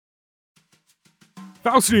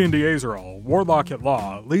Faustian D'Azoral, warlock at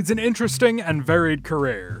law, leads an interesting and varied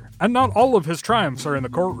career, and not all of his triumphs are in the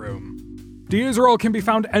courtroom. D'Azoral can be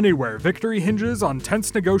found anywhere victory hinges on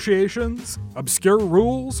tense negotiations, obscure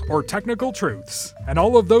rules, or technical truths, and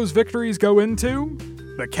all of those victories go into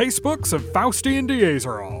the Casebooks of Faustian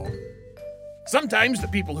D'Azoral. Sometimes the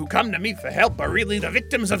people who come to me for help are really the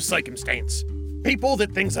victims of circumstance. People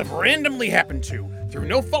that things have randomly happened to, through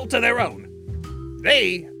no fault of their own.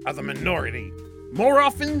 They are the minority. More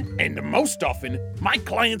often, and most often, my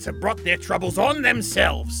clients have brought their troubles on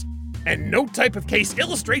themselves. And no type of case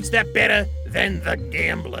illustrates that better than the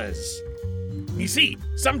gamblers. You see,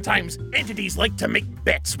 sometimes entities like to make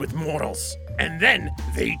bets with mortals, and then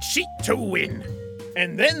they cheat to win.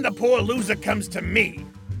 And then the poor loser comes to me,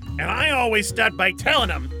 and I always start by telling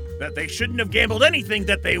them that they shouldn't have gambled anything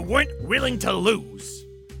that they weren't willing to lose.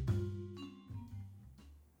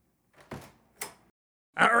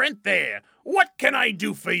 Aren't there? What can I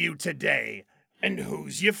do for you today? And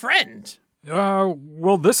who's your friend?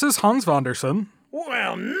 Well, this is Hans Vonderson.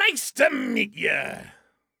 Well, nice to meet ya.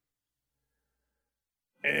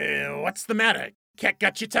 What's the matter? Cat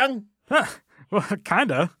got your tongue? Well,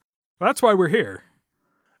 kinda. That's why we're here.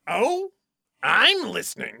 Oh? I'm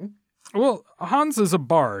listening. Well, Hans is a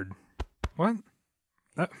bard. What?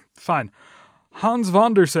 Fine. Hans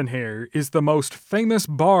Vonderson here is the most famous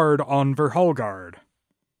bard on Arenthaergald.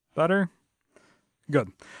 Better?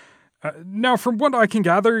 Good. Now, from what I can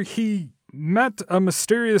gather, he met a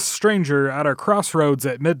mysterious stranger at a crossroads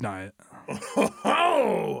at midnight.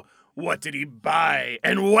 Oh! What did he buy,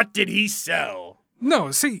 and what did he sell?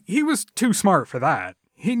 No, see, he was too smart for that.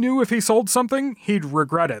 He knew if he sold something, he'd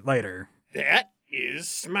regret it later. That is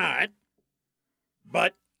smart.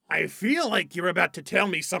 But I feel like you're about to tell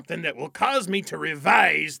me something that will cause me to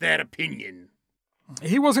revise that opinion.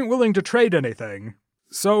 He wasn't willing to trade anything,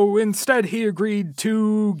 so instead he agreed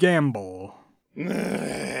to gamble.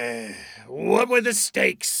 What were the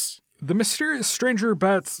stakes? The mysterious stranger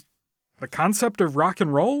bets the concept of rock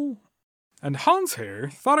and roll, and Hans here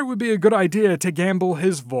thought it would be a good idea to gamble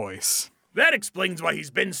his voice. That explains why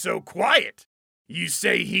he's been so quiet. You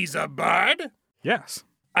say he's a bard? Yes.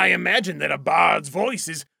 I imagine that a bard's voice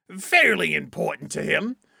is fairly important to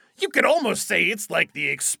him. You could almost say it's like the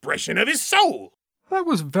expression of his soul. That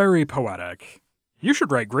was very poetic. You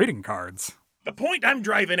should write greeting cards. The point I'm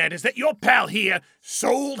driving at is that your pal here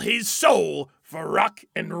sold his soul for rock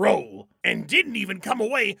and roll, and didn't even come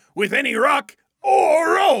away with any rock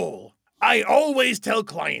or roll. I always tell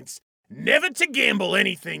clients never to gamble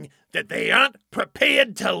anything that they aren't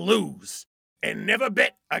prepared to lose, and never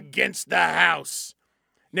bet against the house.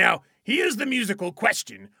 Now, here's the musical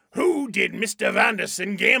question. Who did Mr.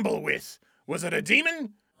 Vonderson gamble with? Was it a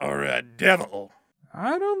demon or a devil?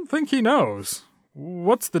 I don't think he knows.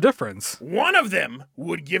 What's the difference? One of them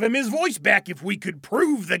would give him his voice back if we could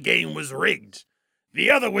prove the game was rigged.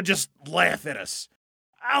 The other would just laugh at us.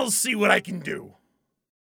 I'll see what I can do.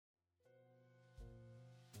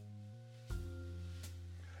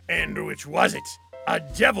 And which was it? A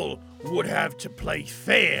devil would have to play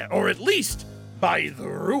fair, or at least by the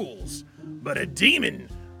rules. But a demon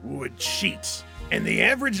would cheat. And the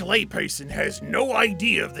average layperson has no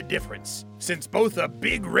idea of the difference, since both are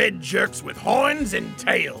big red jerks with horns and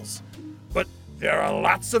tails. But there are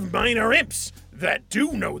lots of minor imps that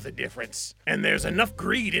do know the difference, and there's enough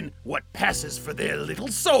greed in what passes for their little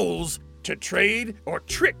souls to trade or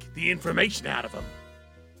trick the information out of them.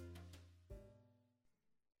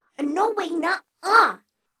 No way,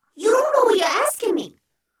 You don't know what you're asking me.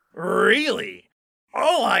 Really?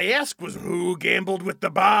 All I asked was who gambled with the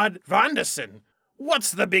bard Vonderson.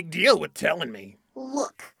 What's the big deal with telling me?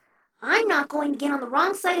 Look, I'm not going to get on the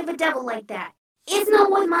wrong side of a devil like that. It's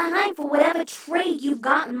not worth my hide for whatever trade you've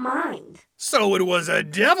got in mind. So it was a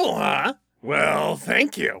devil, huh? Well,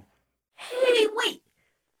 thank you. Hey, wait!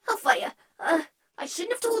 Hellfire, I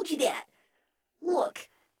shouldn't have told you that. Look,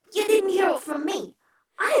 you didn't hear it from me.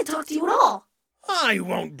 I didn't talk to you at all. I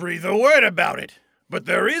won't breathe a word about it, but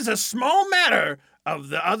there is a small matter of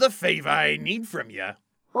the other favor I need from you.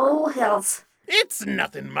 Oh, hells. It's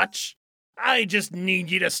nothing much. I just need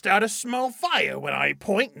you to start a small fire when I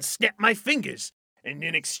point and snap my fingers, and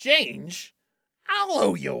in exchange, I'll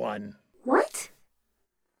owe you one. What?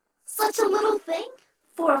 Such a little thing?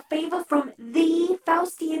 For a favor from the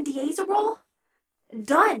Faustian D'Azoral?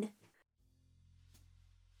 Done.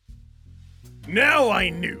 Now I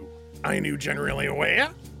knew. I knew generally where,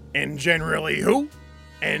 and generally who,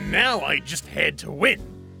 and now I just had to win.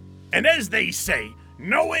 And as they say,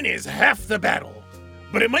 knowing is half the battle.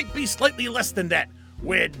 But it might be slightly less than that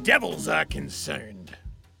where devils are concerned.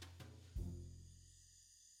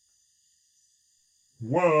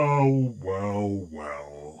 Well, well,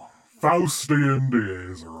 well. Faustian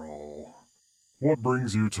D'Azoral. What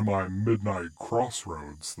brings you to my midnight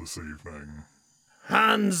crossroads this evening?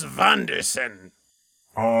 Hans Vandersen.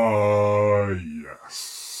 Ah,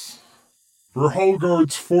 yes.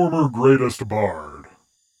 Arenthaergald's former greatest bard.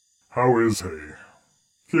 How is he?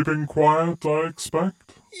 Keeping quiet, I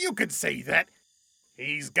expect? You could say that.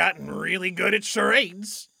 He's gotten really good at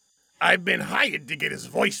charades. I've been hired to get his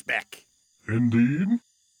voice back. Indeed?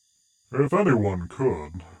 If anyone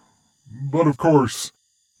could. But of course,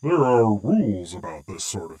 there are rules about this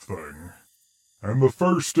sort of thing. And the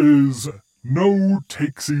first is no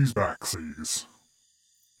takesies backsies.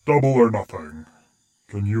 Double or nothing.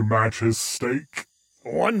 Can you match his stake?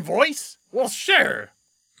 One voice? Well, sure.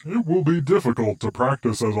 It will be difficult to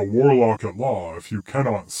practice as a warlock at law if you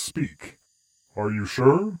cannot speak. Are you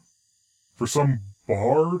sure? For some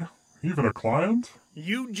bard? Even a client?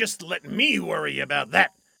 You just let me worry about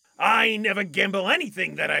that. I never gamble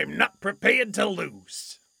anything that I'm not prepared to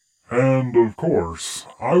lose. And, of course,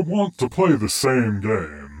 I want to play the same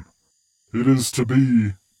game. It is to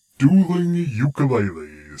be dueling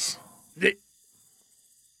ukuleles. The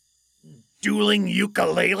dueling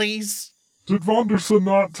ukuleles? Did Vandersen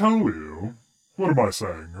not tell you? What am I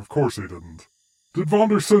saying? Of course he didn't. Did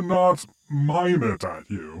Vandersen not mime it at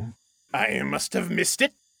you? I must have missed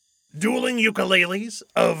it. Dueling ukuleles,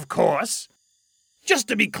 of course. Just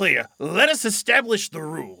to be clear, let us establish the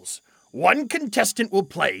rules. One contestant will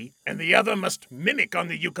play, and the other must mimic on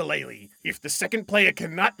the ukulele. If the second player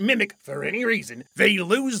cannot mimic for any reason, they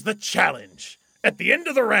lose the challenge. At the end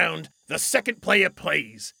of the round, the second player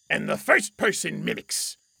plays, and the first person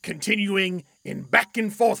mimics, continuing in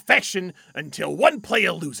back-and-forth fashion until one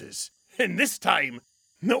player loses. And this time,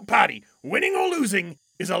 no party, winning or losing,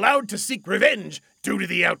 is allowed to seek revenge due to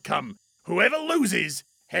the outcome. Whoever loses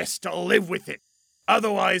has to live with it.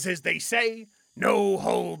 Otherwise, as they say, no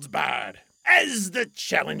holds barred. As the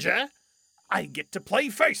challenger, I get to play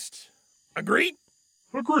first. Agreed?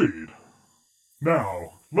 Agreed.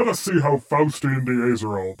 Now, let us see how Faustian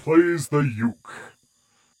D'Azoral plays the uke.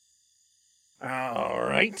 All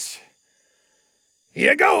right.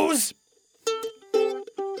 Here goes.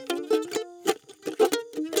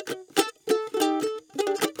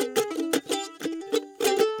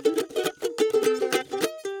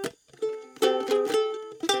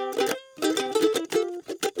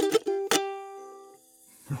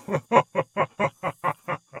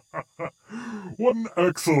 What an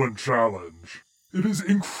excellent challenge. It is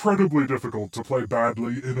incredibly difficult to play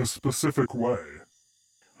badly in a specific way.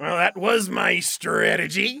 Well, that was my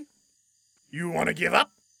strategy. You want to give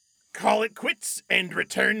up? Call it quits and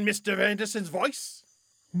return Mr. Vandersen's voice?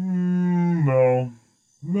 No.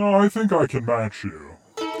 No, I think I can match you.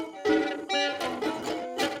 Burn!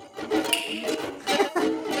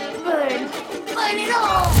 Burn it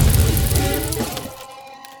all!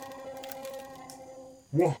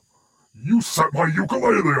 What? You set my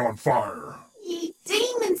ukulele on fire! Ye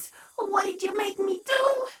demons! What did you make me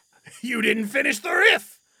do? You didn't finish the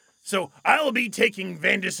riff! So I'll be taking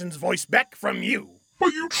Vandersen's voice back from you.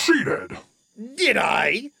 But you cheated! Did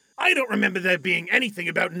I? I don't remember there being anything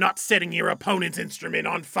about not setting your opponent's instrument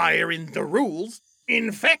on fire in the rules.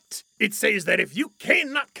 In fact, it says that if you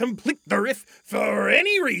cannot complete the riff for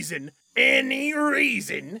any reason, you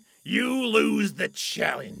lose the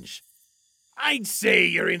challenge. I'd say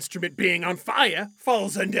your instrument being on fire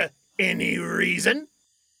falls under any reason.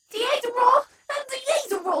 D'Azoral!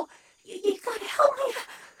 D'Azoral! You gotta help me.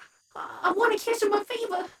 I want to catch him a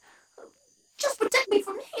favor. Just protect me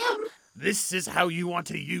from him. This is how you want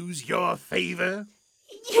to use your favor?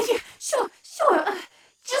 Yeah, sure.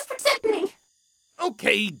 Just protect me.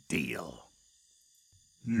 Okay, deal.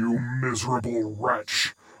 You miserable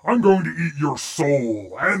wretch. I'm going to eat your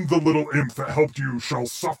soul, and the little imp that helped you shall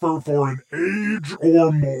suffer for an age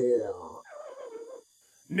or more.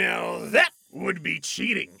 Now that would be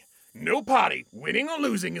cheating. No party, winning or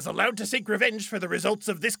losing, is allowed to seek revenge for the results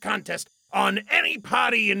of this contest on any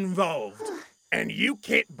party involved. And you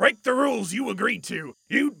can't break the rules you agreed to.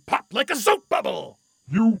 You'd pop like a soap bubble.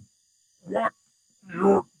 What?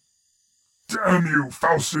 Damn you,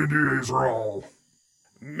 Faustian D'Azoral.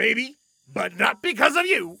 Maybe, but not because of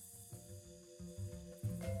you.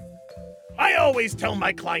 I always tell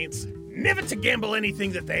my clients never to gamble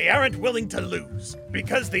anything that they aren't willing to lose,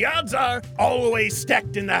 because the odds are always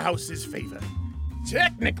stacked in the house's favor.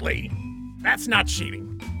 Technically, that's not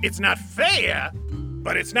cheating. It's not fair,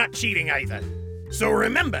 but it's not cheating either. So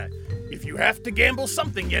remember, if you have to gamble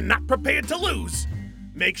something you're not prepared to lose,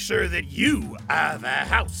 make sure that you are the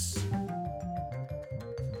house.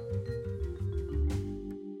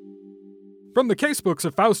 From the Casebooks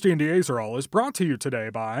of Faustian D'Azoral is brought to you today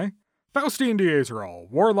by Faustian D'Azoral,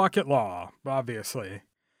 Warlock at Law, obviously.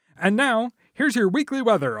 And now, here's your weekly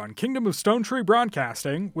weather on Kingdom of Stonetree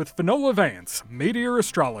Broadcasting with Finola Vance, Meteor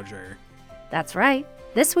Astrologer. That's right.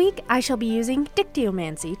 This week, I shall be using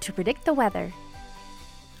dictyomancy to predict the weather.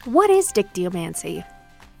 What is dictyomancy?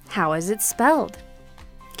 How is it spelled?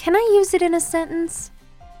 Can I use it in a sentence?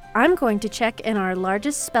 I'm going to check in our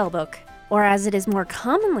largest spellbook, or as it is more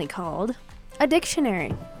commonly called, a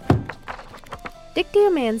dictionary.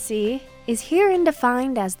 Dictyomancy is herein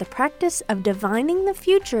defined as the practice of divining the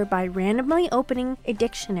future by randomly opening a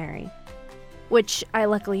dictionary, which I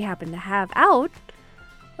luckily happen to have out.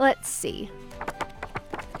 Let's see.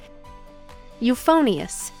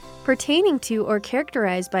 Euphonious, pertaining to or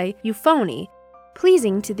characterized by euphony,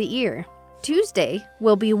 pleasing to the ear. Tuesday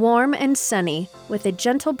will be warm and sunny, with a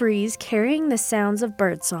gentle breeze carrying the sounds of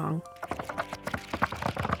birdsong.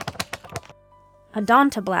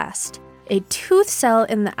 Odontoblast, a tooth cell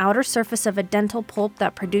in the outer surface of a dental pulp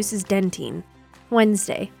that produces dentine.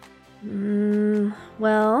 Wednesday.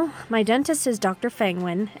 Well, my dentist is Dr.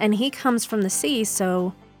 Fangwin, and he comes from the sea,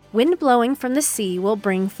 so wind blowing from the sea will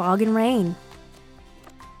bring fog and rain.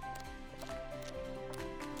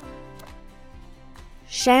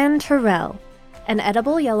 Chanterelle, an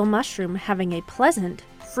edible yellow mushroom having a pleasant,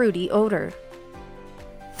 fruity odor.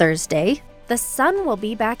 Thursday. The sun will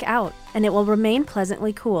be back out, and it will remain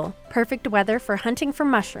pleasantly cool. Perfect weather for hunting for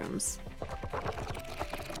mushrooms.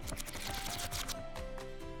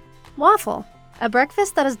 Waffle, a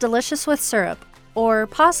breakfast that is delicious with syrup, or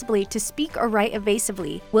possibly to speak or write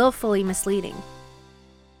evasively, willfully misleading.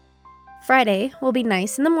 Friday will be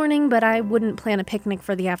nice in the morning, but I wouldn't plan a picnic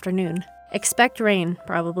for the afternoon. Expect rain,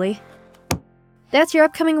 probably. That's your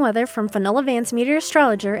upcoming weather from Finola Vance, Meteor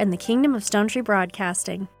Astrologer and the Kingdom of Stonetree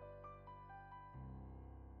Broadcasting.